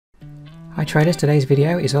Hi traders, today's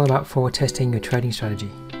video is all about forward testing your trading strategy.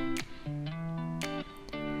 And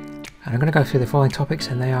I'm going to go through the following topics,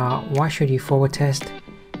 and they are: why should you forward test,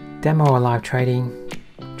 demo or live trading,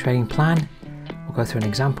 trading plan, we'll go through an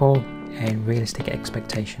example, and realistic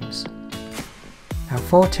expectations. Now,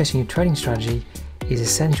 forward testing your trading strategy is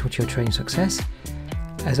essential to your trading success,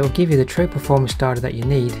 as it will give you the true performance data that you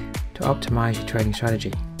need to optimize your trading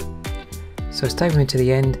strategy. So stay with me to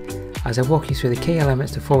the end as I walk you through the key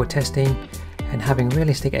elements to forward testing and having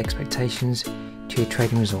realistic expectations to your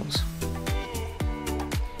trading results.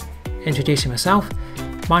 Introducing myself,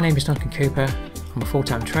 my name is Duncan Cooper. I'm a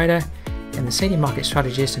full-time trader and the senior market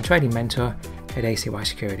strategist and trading mentor at ACY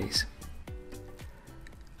Securities.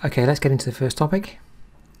 Okay, let's get into the first topic.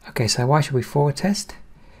 Okay, so why should we forward test?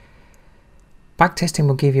 Backtesting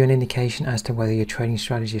will give you an indication as to whether your trading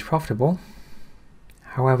strategy is profitable.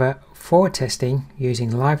 However, forward testing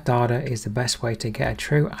using live data is the best way to get a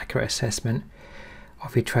true, accurate assessment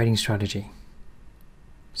of your trading strategy.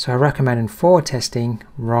 So I recommend forward testing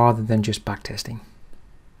rather than just back testing.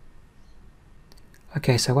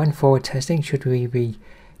 Okay, so when forward testing, should we be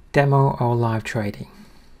demo or live trading?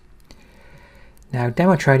 Now,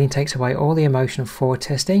 demo trading takes away all the emotion of forward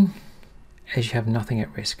testing, as you have nothing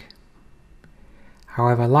at risk.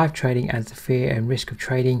 However, live trading adds the fear and risk of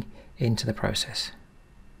trading into the process.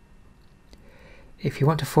 If you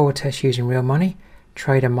want to forward test using real money,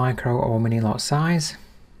 trade a micro or mini lot size.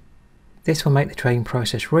 This will make the trading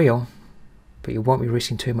process real, but you won't be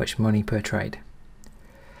risking too much money per trade.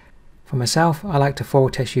 For myself, I like to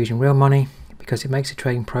forward test using real money because it makes the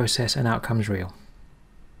trading process and outcomes real.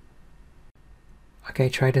 Okay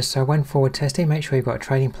traders, so when forward testing, make sure you've got a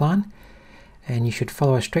trading plan, and you should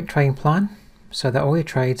follow a strict trading plan so that all your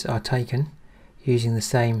trades are taken using the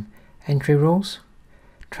same entry rules,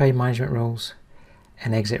 trade management rules,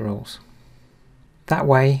 and exit rules. That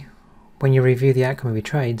way, when you review the outcome of your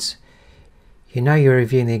trades, you know you're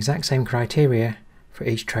reviewing the exact same criteria for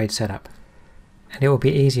each trade setup, and it will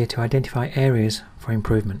be easier to identify areas for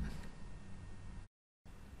improvement.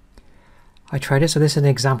 Hi traders, so this is an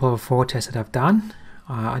example of a forward test that I've done.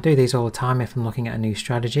 I do these all the time if I'm looking at a new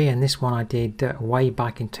strategy, and this one I did way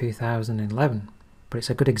back in 2011, but it's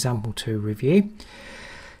a good example to review.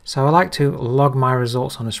 So I like to log my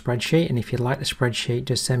results on a spreadsheet, and if you'd like the spreadsheet,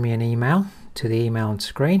 just send me an email to the email on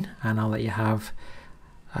screen and I'll let you have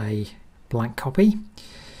a blank copy.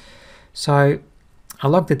 So I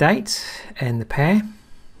log the date and the pair,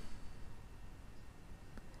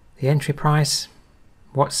 the entry price,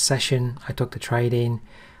 what session I took the trade in,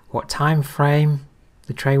 what time frame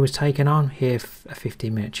the trade was taken on, here a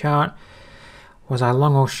 15-minute chart, was I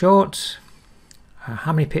long or short,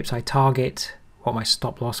 how many pips I target, what my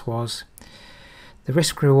stop loss was, the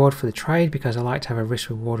risk reward for the trade, because I like to have a risk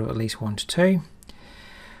reward of at least 1 to 2,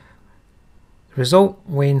 the result,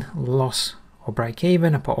 win, loss or break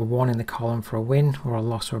even. I put a 1 in the column for a win or a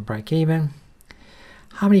loss or a break even.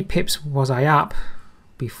 How many pips was I up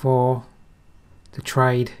before the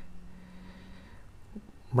trade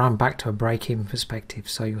ran back to a break even perspective?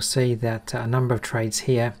 So you'll see that a number of trades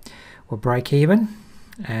here were break even,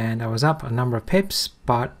 and I was up a number of pips,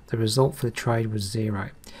 but the result for the trade was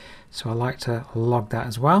 0. So I like to log that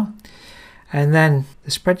as well. And then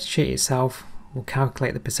the spreadsheet itself will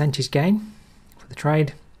calculate the percentage gain for the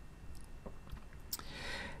trade,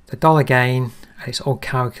 the dollar gain, and it's all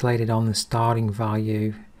calculated on the starting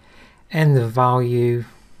value and the value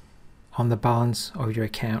on the balance of your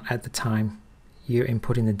account at the time you're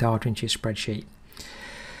inputting the data into your spreadsheet.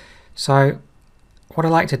 So what I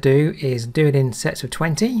like to do is do it in sets of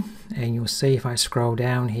 20, and you'll see if I scroll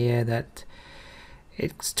down here that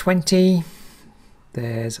it's 20,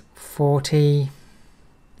 there's 40,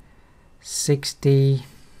 60,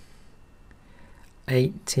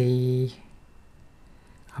 80,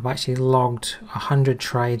 I've actually logged 100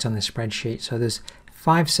 trades on the spreadsheet, so there's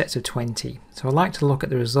 5 sets of 20. So I like to look at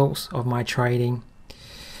the results of my trading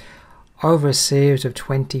over a series of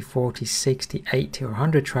 20, 40, 60, 80 or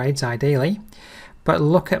 100 trades ideally, but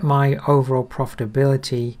look at my overall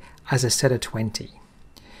profitability as a set of 20.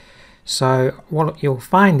 So what you'll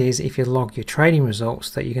find is, if you log your trading results,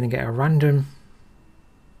 that you're going to get a random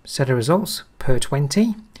set of results per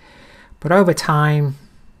 20, but over time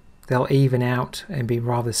they'll even out and be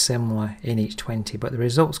rather similar in each 20, but the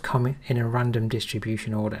results come in a random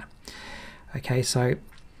distribution order. Okay, so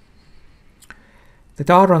the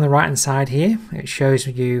data on the right hand side here, it shows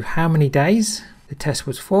you how many days the test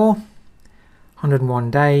was for. 101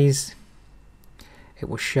 days. It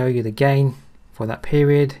will show you the gain for that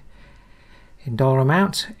period in dollar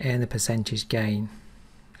amount and the percentage gain,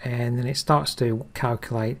 and then it starts to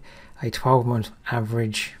calculate a 12-month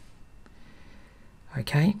average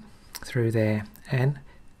okay, through there. And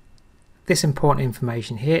this important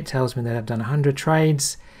information here, it tells me that I've done 100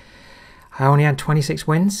 trades. I only had 26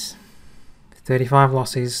 wins, 35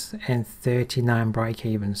 losses and 39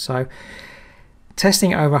 break-evens. So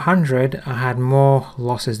testing over 100, I had more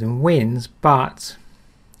losses than wins, but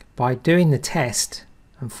by doing the test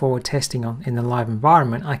and forward testing in the live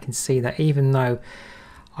environment, I can see that even though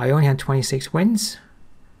I only had 26 wins,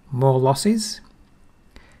 more losses,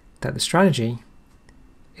 that the strategy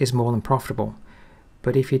is more than profitable.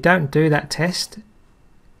 But if you don't do that test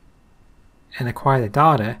and acquire the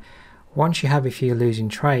data, once you have a few losing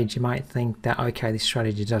trades, you might think that, okay, this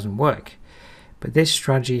strategy doesn't work. But this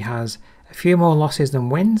strategy has a few more losses than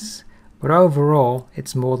wins, but overall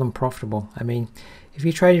it's more than profitable. I mean, if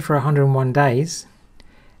you traded for 101 days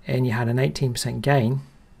and you had an 18% gain,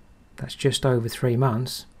 that's just over 3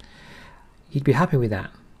 months, you'd be happy with that.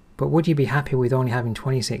 But would you be happy with only having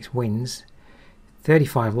 26 wins,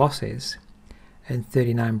 35 losses and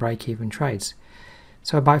 39 break-even trades?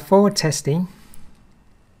 So by forward testing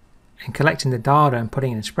and collecting the data and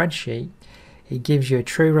putting it in a spreadsheet, it gives you a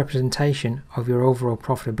true representation of your overall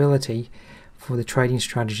profitability for the trading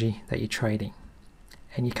strategy that you're trading.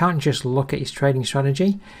 And you can't just look at your trading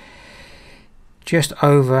strategy just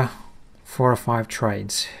over 4 or 5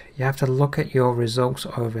 trades. You have to look at your results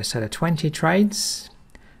over a set of 20 trades,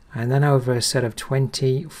 and then over a set of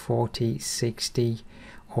 20, 40, 60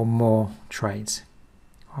 or more trades.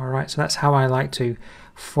 Alright, so that's how I like to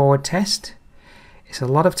forward test. It's a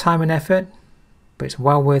lot of time and effort, but it's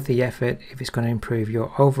well worth the effort if it's going to improve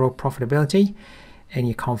your overall profitability and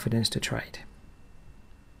your confidence to trade.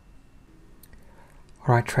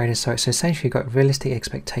 Alright traders, so it's essentially got realistic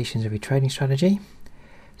expectations of your trading strategy.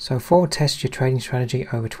 So forward test your trading strategy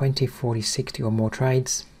over 20, 40, 60 or more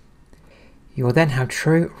trades. You will then have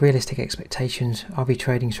true realistic expectations of your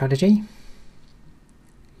trading strategy.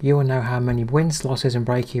 You will know how many wins, losses and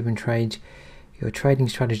break-even trades your trading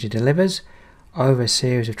strategy delivers over a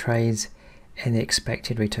series of trades and the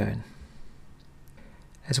expected return.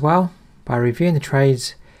 As well, by reviewing the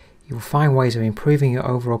trades, you will find ways of improving your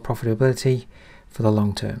overall profitability for the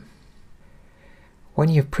long term. When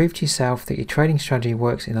you have proved to yourself that your trading strategy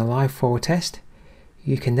works in a live forward test,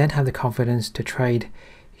 you can then have the confidence to trade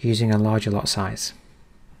using a larger lot size.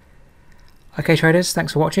 Okay traders,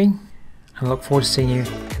 thanks for watching, and I look forward to seeing you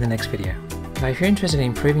in the next video. Now if you're interested in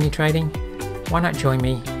improving your trading, why not join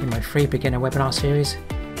me in my free beginner webinar series?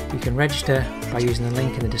 You can register by using the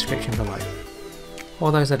link in the description below.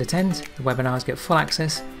 All those that attend the webinars get full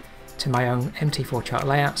access to my own MT4 chart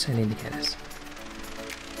layouts and indicators.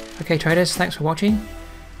 Okay traders, thanks for watching,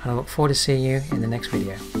 and I look forward to seeing you in the next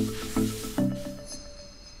video.